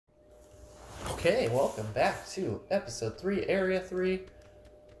Okay, welcome back to episode 3, area 3.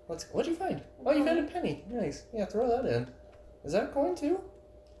 What'd you find? Oh, you found a penny. Nice. Yeah, throw that in. Is that a coin too?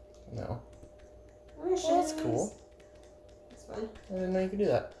 No. Oh, that's cool. That's fun. I didn't know you could do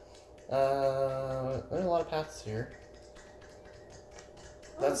that. There's a lot of paths here.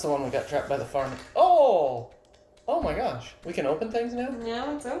 That's the one we got trapped by the farm. Oh! Oh my gosh. We can open things now?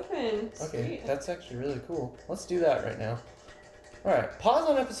 Now it's open. Okay, Sweet. that's actually really cool. Let's do that right now. Alright, pause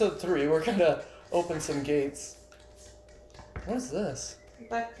on episode 3. We're gonna open some gates. What is this?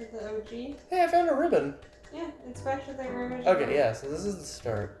 Back to the OG. Hey, I found a ribbon. Yeah, it's back to the original. Okay, yeah, so this is the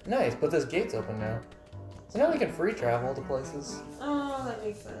start. Nice, but this gate's open now. So now we can free travel to places. Oh, that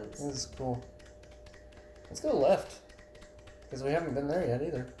makes sense. This is cool. Let's go left. Because we haven't been there yet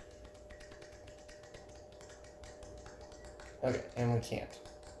either. Okay, and we can't.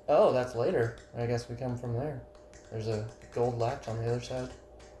 Oh, that's later. I guess we come from there. There's a gold latch on the other side.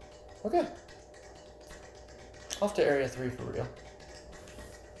 Okay. Off to area 3 for real.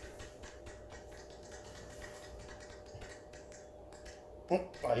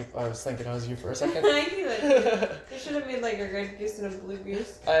 I was thinking I was you for a second. I knew it. You should have made like a red goose and a blue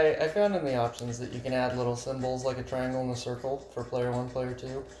goose. I found in the options that you can add little symbols like a triangle and a circle for player 1, player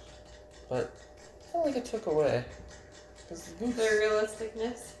 2. But I felt like it took away. The goose, the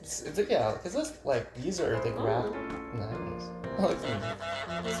realisticness. Yeah, because this, like, these are the wrap. Nice. I like them.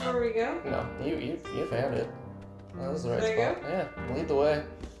 This is where we go? No, you found it. Oh, this is the right there spot. Yeah, lead the way.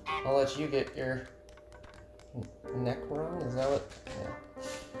 I'll let you get your neck wrung. Is that what? Yeah.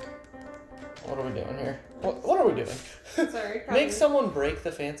 What are we doing here? What are we doing? Sorry. Make someone break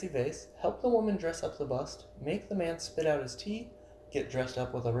the fancy vase. Help the woman dress up the bust. Make the man spit out his tea. Get dressed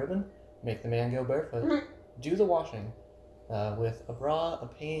up with a ribbon. Make the man go barefoot. Do the washing. With a bra, a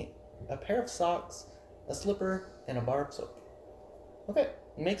paint, a pair of socks, a slipper, and a bar of soap. Okay,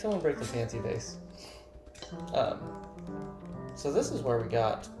 make someone break the fancy vase. So this is where we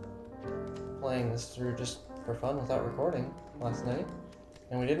got playing this through just for fun without recording last night.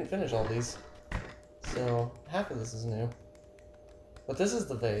 And we didn't finish all these. So half of this is new. But this is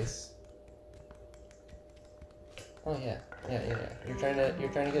the vase. Oh yeah. You're trying to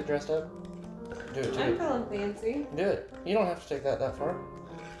get dressed up? Do it too. I'm feeling fancy. Do it. You don't have to take that far.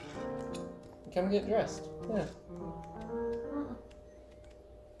 Come get dressed. Yeah.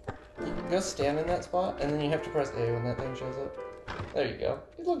 You go stand in that spot, and then you have to press A when that thing shows up. There you go.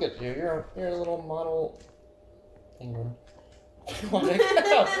 Look at you. You're a little model penguin. Why do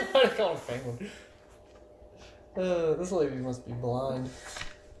I call him penguin? This lady must be blind.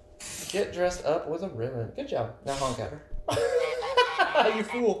 Get dressed up with a ribbon. Good job. Now honk at her. You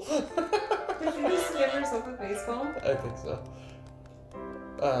fool. Did you just give herself a face palm? I think so.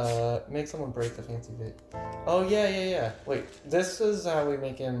 Make someone break the fancy vase. Oh, yeah. Wait, this is how we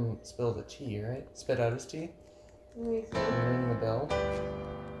make him spill the tea, right? Spit out his tea? Ring the bell.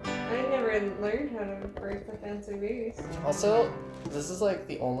 I never learned how to break the fancy vase. Also, this is like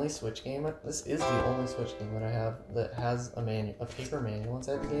the only Switch game. This is the only Switch game that I have that has a paper manual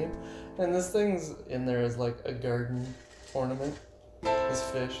inside the game. And this thing's in there as like a garden ornament. This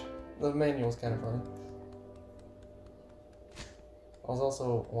fish. The manual's kind of funny. I was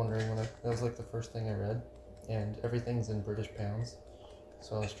also wondering that was like the first thing I read, and everything's in British pounds.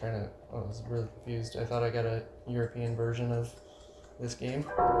 So I was really confused. I thought I got a European version of this game.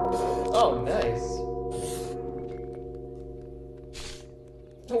 Oh, nice.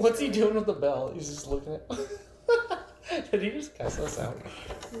 What's he doing with the bell? He's just looking at... Did he just cuss us out?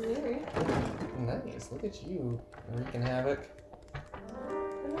 Maybe. Nice. Look at you wreaking havoc.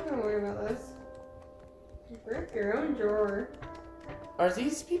 I'm not gonna worry about this. Break your own drawer. Are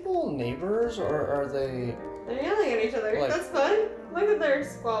these people neighbors, or are they... They're yelling at each other. Like, that's fun. Look at their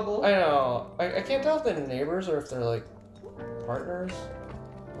squabble. I know. I can't tell if they're neighbors or if they're, like, partners.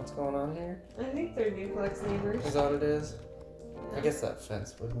 What's going on here? I think they're duplex neighbors. Is that what it is? I guess that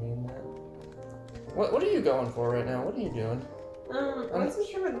fence would mean that. What are you going for right now? What are you doing? I wasn't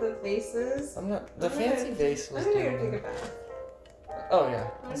sure what the vase is. The fancy vase was I'm gonna doing... go take a bath. Oh, yeah.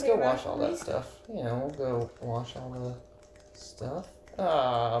 Let's go wash all that stuff. Yeah, we'll go wash all the stuff.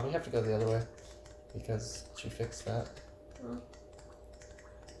 We have to go the other way because she fixed that. Oh.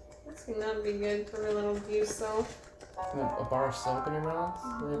 This cannot be good for a little goose self. A bar of soap in your mouth?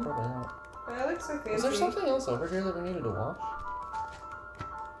 Yeah, probably not. But I look so fancy. Is there something else over here that we needed to wash?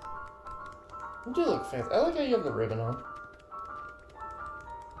 You do look fancy. I like how you have the ribbon on.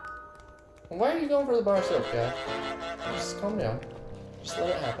 And why are you going for the bar of soap, guy? Just calm down. Just let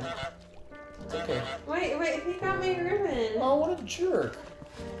it happen. It's okay. Wait, he got me a ribbon. Oh, what a jerk.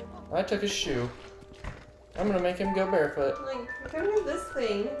 I took his shoe. I'm gonna make him go barefoot. Like, come with this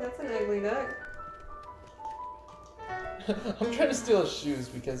thing. That's an ugly duck. I'm trying to steal his shoes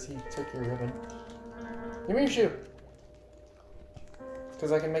because he took your ribbon. Give me your shoe.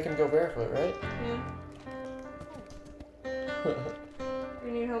 Because I can make him go barefoot, right? Yeah.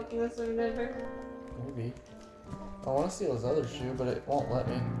 You need help in this one, Denver? Maybe. I want to steal his other shoe, but it won't let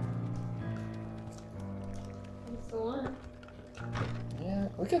me. That's the one. Yeah,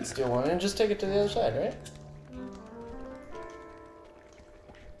 we could steal one and just take it to the other side, right?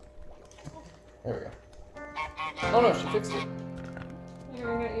 There we go. Oh no, she fixed it.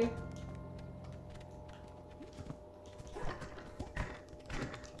 Here, I got you.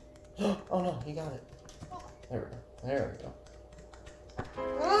 Oh no, he got it. There we go. There we go.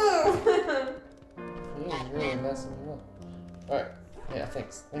 Oh! He is really messing me up. Alright. Yeah,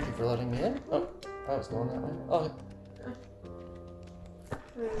 thanks. Thank you for letting me in. Oh, I was going that way. Oh.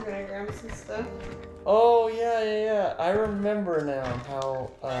 I'm just gonna grab some stuff. Oh, yeah. I remember now how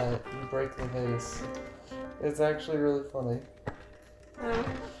you break the vase. It's actually really funny.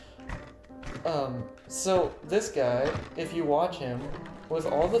 So this guy, if you watch him, with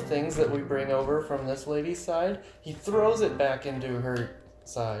all the things that we bring over from this lady's side, he throws it back into her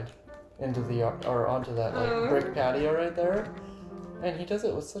side, into the, or onto that like brick patio right there, and he does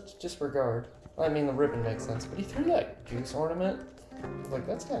it with such disregard. I mean, the ribbon makes sense, but he threw that goose ornament. Like,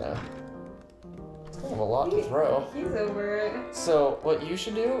 that's kind of a lot to throw. He's over it. So what you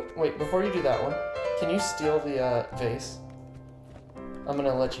should do, wait, before you do that one, can you steal the vase? I'm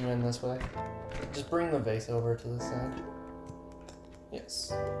gonna let you in this way. Just bring the vase over to the side.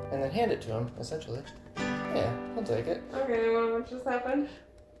 Yes. And then hand it to him, essentially. Yeah, I'll take it. Okay, what just happened?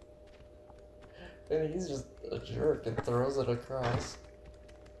 And he's just a jerk and throws it across.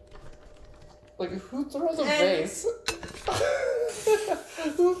 Like, who throws a vase?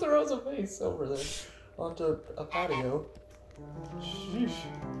 Who throws a vase over there onto a patio? Sheesh.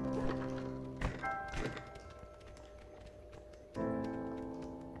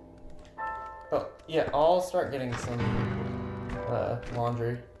 Oh, yeah, I'll start getting some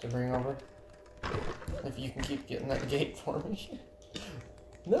laundry to bring over. If you can keep getting that gate for me.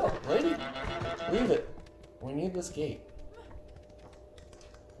 No, lady, leave it. We need this gate.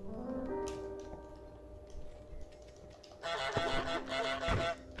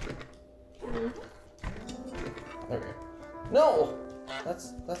 There we go. No!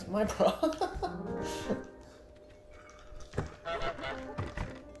 That's my problem.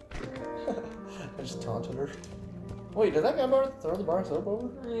 I just taunted her. Wait, did that guy throw the bar of soap over?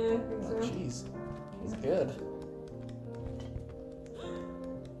 Yeah, I think so. Oh, jeez. He's good.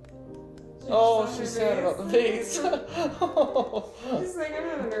 Oh, she's sad about the vase. Oh. She's like, I'm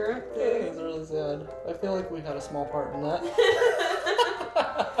having a rough That day. is really sad. I feel like we had a small part in that.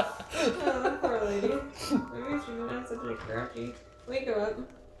 Oh, poor lady. Maybe she didn't have such a grouchy. Wake her up.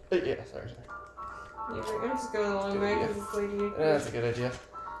 Yeah, sorry. Yeah, I'm just going a long way because this lady. That's a good idea.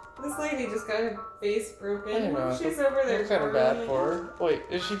 This lady just got her face broken. I know. She's over there. It's kind of bad for her. Wait,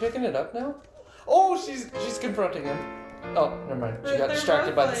 is she picking it up now? Oh, she's confronting him. Oh, never mind. She got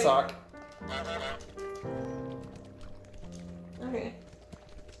distracted by the sock. Okay.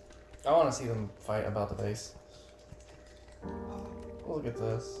 I want to see them fight about the vase. Look at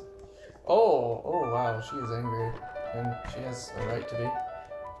this. Oh, wow, she is angry. And she has a right to be.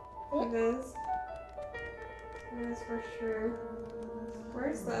 It is. It is for sure.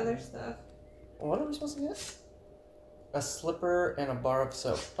 Where's the other stuff? What are we supposed to get? A slipper and a bar of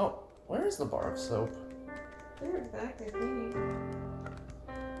soap. Oh, where is the bar of soap? They're back, I think.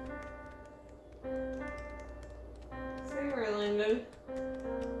 See where it landed.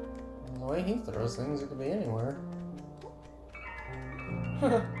 The way he throws things, it could be anywhere.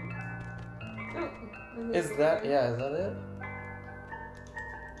 Oh. Is that it?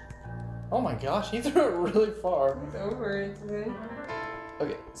 Oh my gosh, he threw it really far. It's over it today.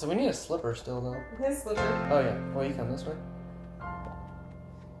 Okay, so we need a slipper still, though. His slipper. Oh yeah, well you come this way.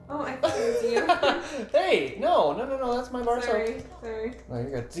 Oh, I thought it was you. Hey, no, that's my bar soap. Sorry. No, you're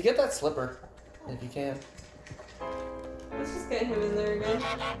good. To get that slipper, if you can. Let's just get him in there again.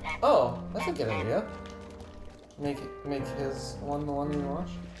 Oh, that's a good idea. Make his one the one we wash.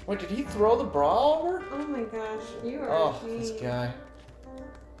 Wait, did he throw the bra over? Oh my gosh, you are Oh, a this fiend. guy.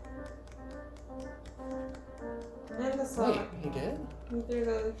 And the sock. Wait, he did? He threw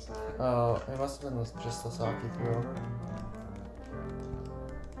the other sock. Oh, it must have been just the sock he threw over.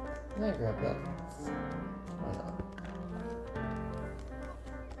 Can I grab that? Why not?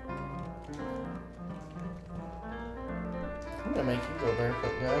 I'm gonna make you go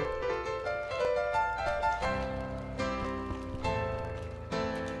barefoot, guy.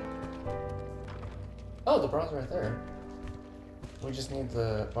 Oh, the bra's right there. We just need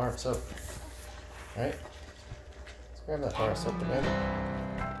the bar of soap. Right? So Let's grab that bar of soap again.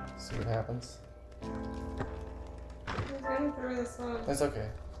 See what happens. He's gonna throw the sock. It's okay.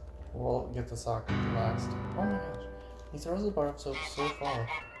 We'll get the sock last. Oh my gosh. He throws the bar of soap so far.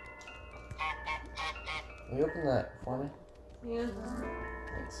 Will you open that for me? Yeah.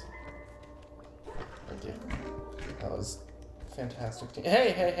 Thanks. Thank you. That was fantastic.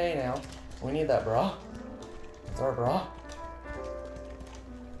 Hey now. We need that bra. It's our bra.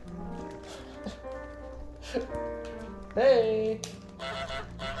 Hey!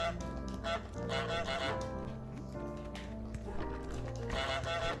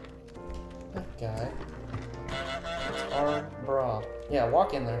 That guy. It's our bra. Yeah,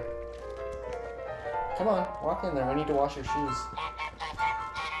 walk in there. Come on, walk in there. We need to wash your shoes.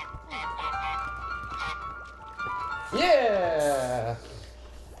 Yeah!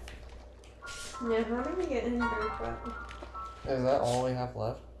 Yeah, how do we get him barefoot? Is that all we have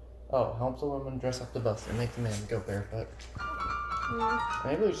left? Oh, help the woman dress up the bust and make the man go barefoot. Yeah.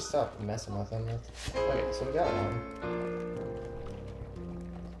 Maybe we should stop messing with him. Okay, so we got one.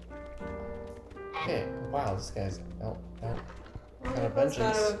 Okay, wow, this guy's out. Got a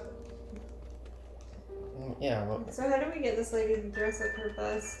vengeance. Yeah, well, So how do we get this lady to dress up her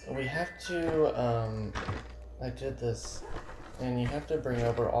bust? we have to, I did this, and you have to bring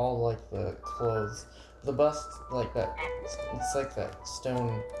over all, like, the clothes. The bust, like that, it's like that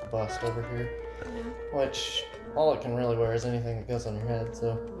stone bust over here, Yeah. which all it can really wear is anything that goes on your head,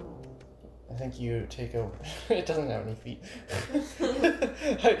 so I think you take over. It doesn't have any feet.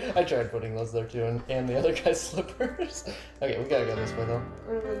 I tried putting those there too, and the other guy's slippers. Okay, we gotta go this way though.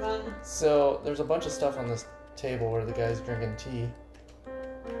 What about that? So there's a bunch of stuff on this table where the guy's drinking tea,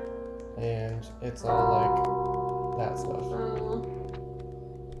 and it's all like that stuff. Oh.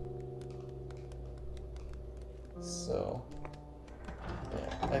 So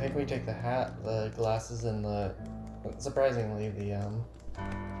yeah, I think we take the hat, the glasses, and the surprisingly the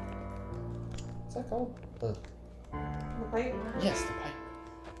what's that called? The pipe? Yes, the pipe.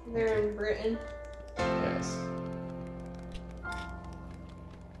 They're in Britain. Yes.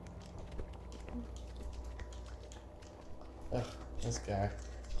 Ugh, this guy.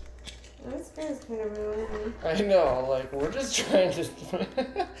 This guy's kind of annoying. I know, like we're just trying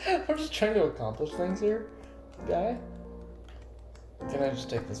to accomplish things here, guy. Can I just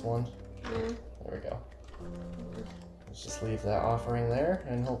take this one? Yeah. There we go. Let's just leave that offering there,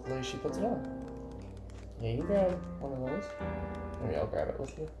 and hopefully she puts it on. Yeah, you grab one of those. Maybe I'll grab it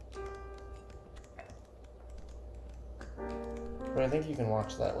with you. But I think you can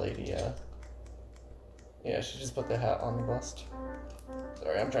watch that lady, yeah, she just put the hat on the bust.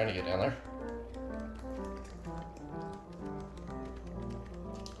 Sorry, I'm trying to get down there.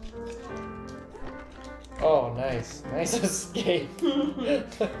 Oh, nice. Nice escape. I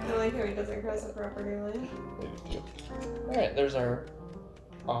like how he doesn't cross the property line. Alright, there's our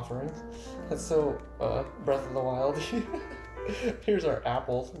offering. That's so, Breath of the Wild. Here's our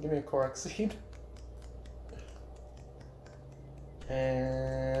apples. Give me a Korok seed.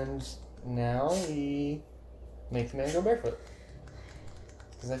 And now we make the man go barefoot.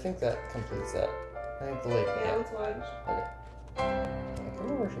 Because I think that completes that. I think the lady. Yeah, let's watch. Okay. Yeah,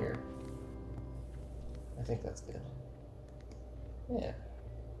 come over here. I think that's good. Yeah.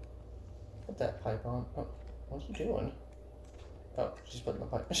 Put that pipe on. Oh, what are you doing? Oh, she's putting the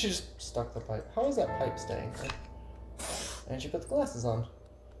pipe. She just stuck the pipe. How is that pipe staying? And she put the glasses on.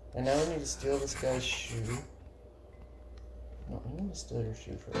 And now we need to steal this guy's shoe. No, we need to steal your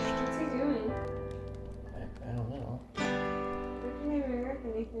shoe first. What's he doing? I don't know. I can't even wreck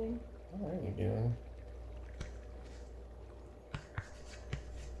anything. What are you doing?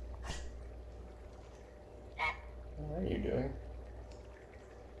 What are you doing?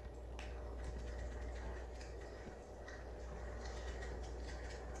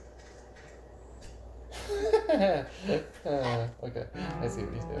 Okay, I see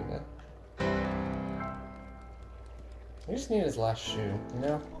what he's doing now. We just need his last shoe, you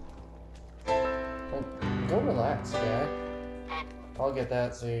know? Like, go relax, guy. I'll get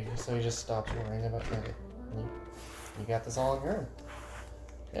that so he just stops worrying about it. You got this all on your own.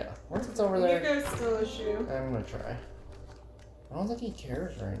 Yeah, once it's over there... You go steal a shoe. I'm gonna try. I don't think he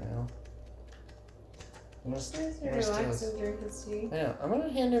cares right now. I'm Just relax and drink his tea. Yeah, I'm gonna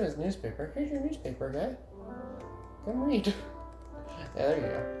hand him his newspaper. Here's your newspaper, guy. Come read. Yeah, there you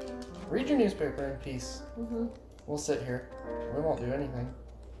go. Read your newspaper in peace. Mm-hmm. We'll sit here. We won't do anything.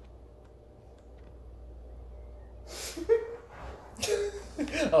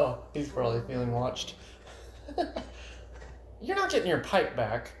 Oh, he's probably feeling watched. You're not getting your pipe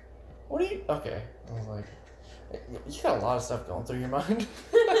back. What are you... Okay. I was like... You got a lot of stuff going through your mind.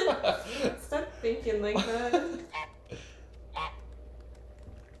 Stop thinking like that.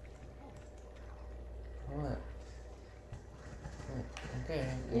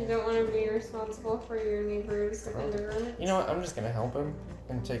 responsible for your neighbor's undergarments. You know what? I'm just gonna help him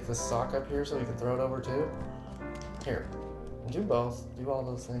and take this sock up here so he can throw it over too. Here, do both. Do all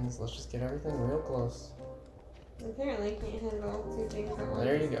those things. Let's just get everything real close. Apparently, I can't handle two things at once.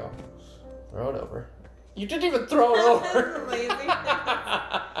 There you go. Throw it over. You didn't even throw it over. That's lazy.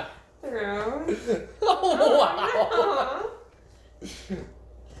 Throw. Oh, wow.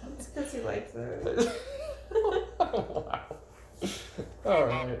 It's because he likes it. Wow.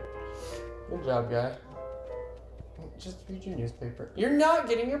 Alright. Good job, guy. Just read your newspaper. You're not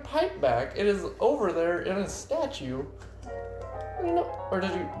getting your pipe back. It is over there in a statue. You know, or do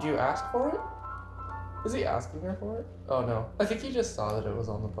you ask for it? Is he asking her for it? Oh no. I think he just saw that it was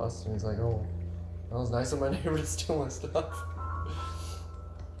on the bus and he's like, oh, that was nice of my neighbor to steal my stuff.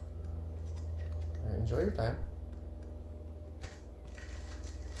 Alright, enjoy your time.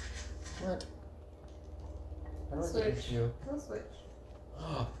 What? How do I get into you? I'll switch.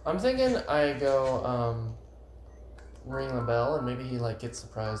 I'm thinking I go ring the bell and maybe he like gets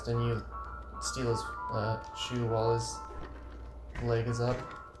surprised and you steal his shoe while his leg is up.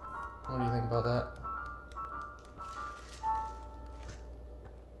 What do you think about that?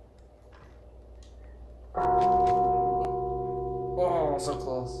 Oh, so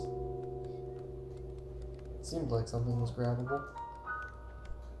close. Seemed like something was grabbable.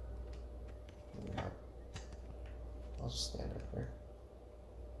 Yeah. I'll just stand up here.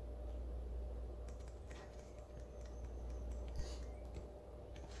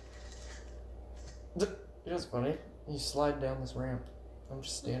 You know what's funny? You slide down this ramp. I'm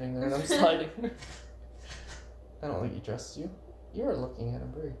just standing there and I'm sliding. I don't think he trusts you. You are looking at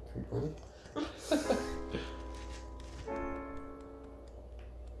him very creepily.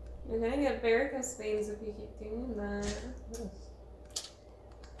 You're gonna get varicose veins if you keep doing that. Yes.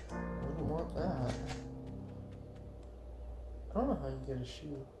 I wouldn't want that. I don't know how you get a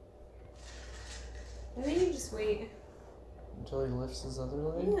shoe. I think you just wait. Until he lifts his other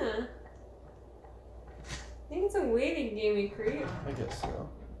leg? Yeah. I think it's a waiting game, you creep. I guess so.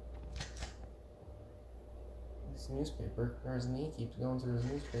 His newspaper, or his knee keeps going through his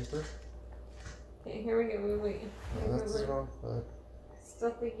newspaper. Okay, here we go. Wait. No, that's his wrong foot.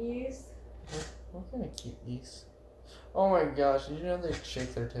 Stuffy geese. What kind of cute geese? Oh my gosh, did you know they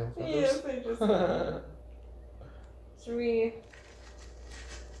shake their tail feathers? Yes, I just Should we...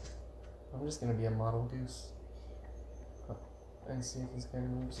 I'm just gonna be a model goose. And see if this guy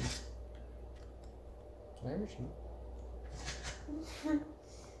moves his... Can I ever shoot?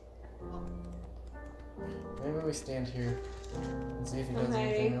 Maybe we stand here and see if he does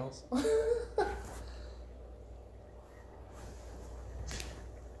anything else.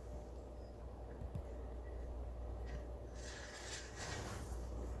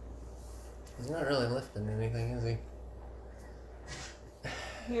 He's not really lifting anything, is he?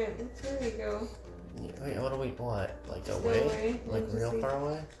 Here we go. Yeah, wait, what do we want? Like Just away? go away. Like We'll real just far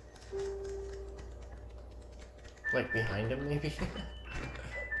away? Like behind him, maybe?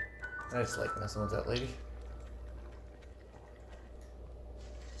 I just like messing with that lady.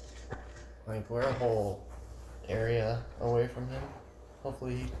 Like, we're a whole area away from him.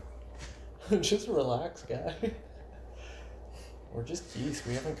 Hopefully, just relax, guy. We're just geese.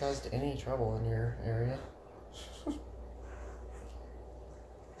 We haven't caused any trouble in your area. Oh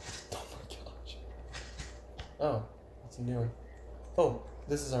my gosh. Oh, what's he doing? Oh,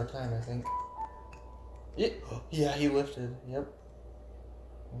 this is our time, I think. Yeah, he lifted. Yep.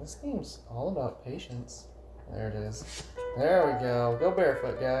 This game's all about patience. There it is. There we go. Go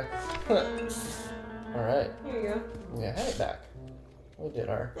barefoot, guy. Alright. Here you go. Yeah, hand it back. We did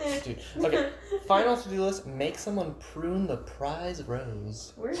our dude. Okay, final to-do list. Make someone prune the prize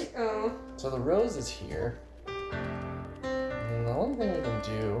rose. Where? Oh. So the rose is here. And the only thing we can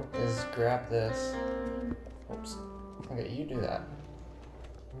do is grab this. Oops. Okay, you do that.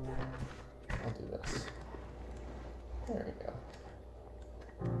 I'll do this. There we go.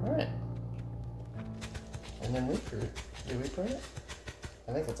 Alright. And then we prune it. Do we prune it?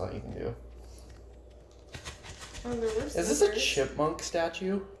 I think that's all you can do. Oh, there were Is this a chipmunk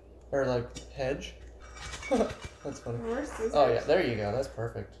statue? Or like hedge? That's funny. Oh yeah, there you go. That's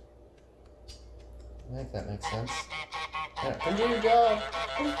perfect. I think that makes sense. Yeah, come do your job.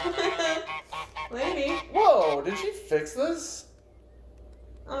 Lady. Whoa, did she fix this?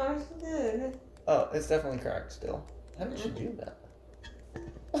 Oh, she did. Oh, it's definitely cracked still. How did she do that?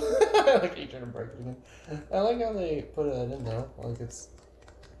 I like you trying to break it again. I like how they put that in though. Like it's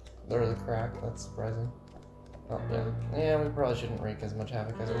there's a crack. That's surprising. Oh yeah. Yeah, we probably shouldn't wreak as much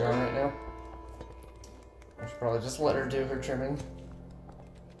havoc as we are right now. We should probably just let her do her trimming.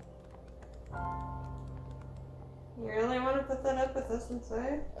 You really want to put that up with us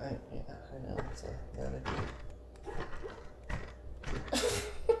inside? Yeah, I know. It's a bad idea.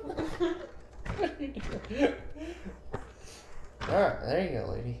 What are you doing? Alright, there you go,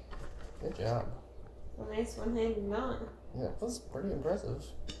 lady. Good job. A nice one-handed knot. Yeah, that was pretty impressive.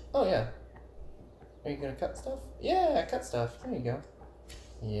 Oh, yeah. Are you gonna cut stuff? Yeah, cut stuff. There you go.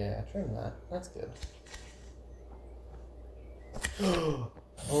 Yeah, trim that. That's good.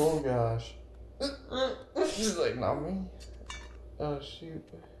 Oh, gosh. She's like, not me. Oh, shoot.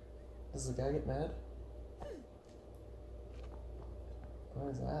 Does the guy get mad?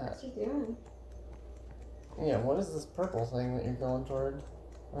 What is that? What you doing? Yeah, what is this purple thing that you're going toward?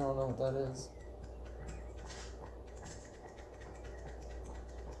 I don't know what that is.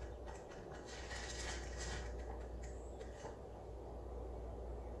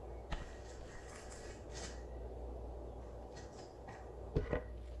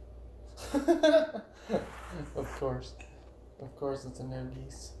 Of course it's a no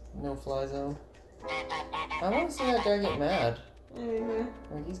geese, no fly zone. I want to see that guy get mad.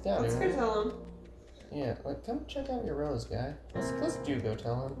 Like he's got Let's it. go tell him. Yeah, like come check out your rose, guy. Let's do go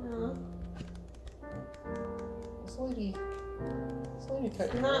tell him. This lady cut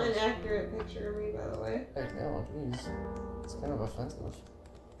It's your not rose. an accurate picture of me, by the way. I know, jeez. It's kind of offensive.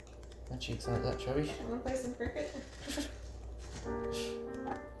 My cheeks aren't that chubby. Wanna play some cricket?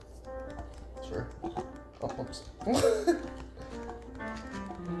 Sure. Oh, whoops.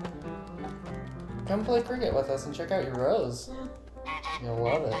 Come play cricket with us and check out your rose. You'll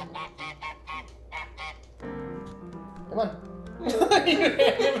love it. Come on. You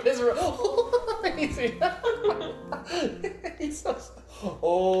hand him his rose. Easy. He's so.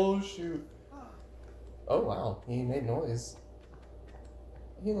 Oh shoot. Oh wow, he made noise.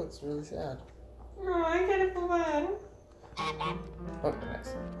 He looks really sad. Oh, I kind of feel bad. Okay,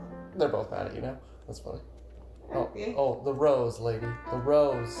 next. They're both mad at you now. That's funny. Okay. Oh, the rose, lady. The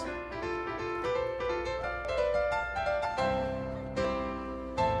rose.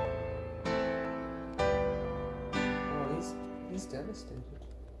 Oh, he's devastated.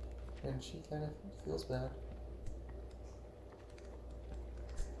 And she kind of feels bad.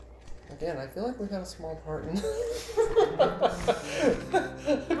 Again, I feel like we had a small part in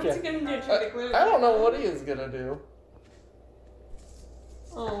What's he gonna do? Try to glue it I don't know down? what he is gonna do.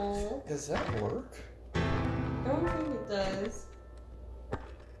 Oh. Does that work? I don't think it does.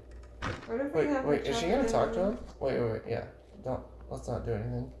 What if we have Wait, is she gonna talk to him? him? Wait, yeah. Let's not do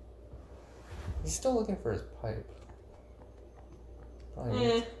anything. He's still looking for his pipe.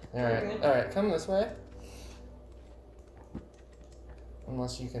 Alright, come this way.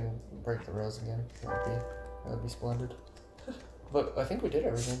 Unless you can break the rose again. That would be splendid. But I think we did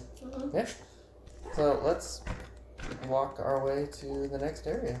everything. Yeah. So let's walk our way to the next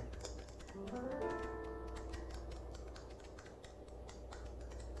area.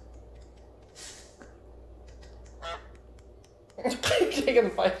 Taking the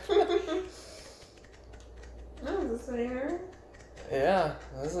pipe. Oh, is this what you heard? Yeah,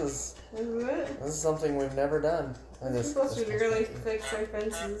 this is something we've never done. We're supposed to really fix our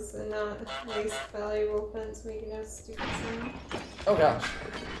fences and not waste valuable fence making us stupid sound. Oh gosh.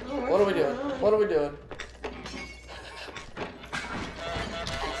 Oh, What are we doing? What are we doing?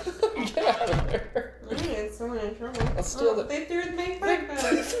 Get out of there. I think it's someone in trouble. Let's steal the... They threw the main pipe out.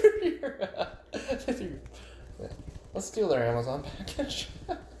 Let's steal their Amazon package.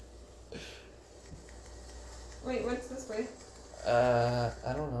 Wait, what's this way?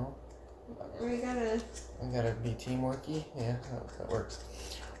 I don't know. We gotta be teamworky. Yeah, that works.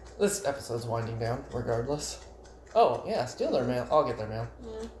 This episode's winding down, regardless. Oh, yeah, steal their mail. I'll get their mail.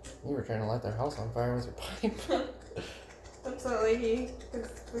 Yeah. You were trying to light their house on fire with your pipe. That's that lady.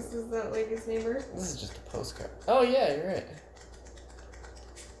 This is that lady's neighbor. This is just a postcard. Oh, yeah, you're right.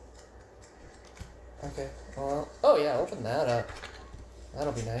 Okay, well, oh yeah, open that up.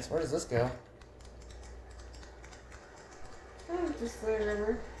 That'll be nice. Where does this go? Oh, just the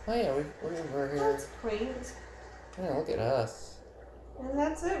river. Oh yeah, we're here. That's quaint. Yeah, look at us. And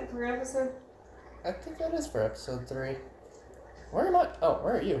that's it for episode. I think that is for episode 3. Where am I? Oh,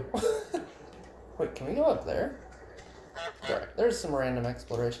 where are you? Wait, can we go up there? Alright, there's some random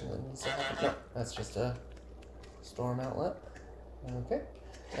exploration that needs to happen. No, that's just a storm outlet. Okay.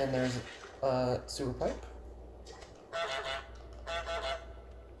 And there's a sewer pipe.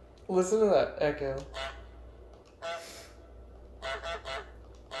 Listen to that echo.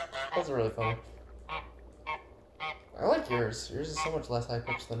 That's really funny. I like yours. Yours is so much less high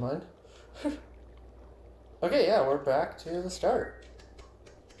pitched than mine. Okay, yeah, we're back to the start.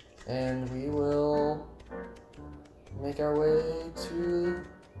 And we will make our way to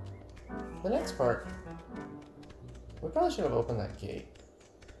the next part. We probably should have opened that gate.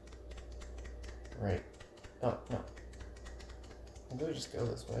 Right. Oh, no. Maybe we just go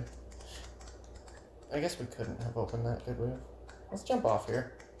this way. I guess we couldn't have opened that, could we? Let's jump off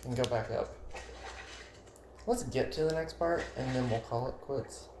here and go back up. Let's get to the next part, and then we'll call it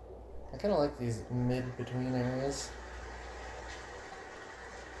quits. I kind of like these mid-between areas.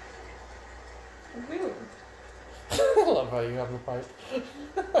 Boom. I love how you have the pipe.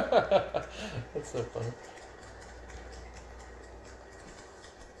 That's so funny.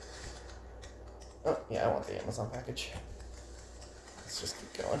 Oh, yeah, I want the Amazon package. Let's just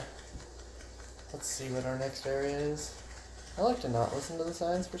keep going. Let's see what our next area is. I like to not listen to the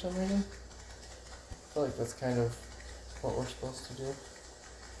signs for some reason. I feel like that's kind of what we're supposed to do,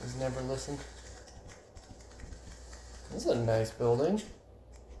 is never listen. This is a nice building.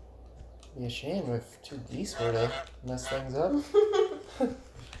 Be a shame if two geese were to mess things up. I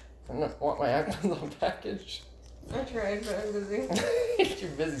don't want my Amazon package. I tried, but I'm busy.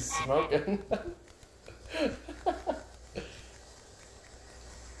 You're busy smoking.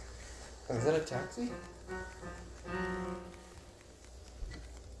 Is that a taxi?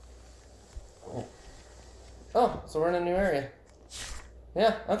 Oh, so we're in a new area.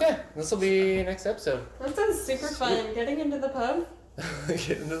 Yeah, okay. This will be next episode. That sounds super fun. Getting into the pub? Get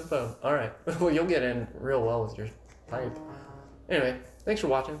into the pub. Alright. Well, you'll get in real well with your pipe. Anyway, thanks for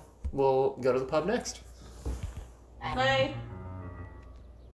watching. We'll go to the pub next. Bye.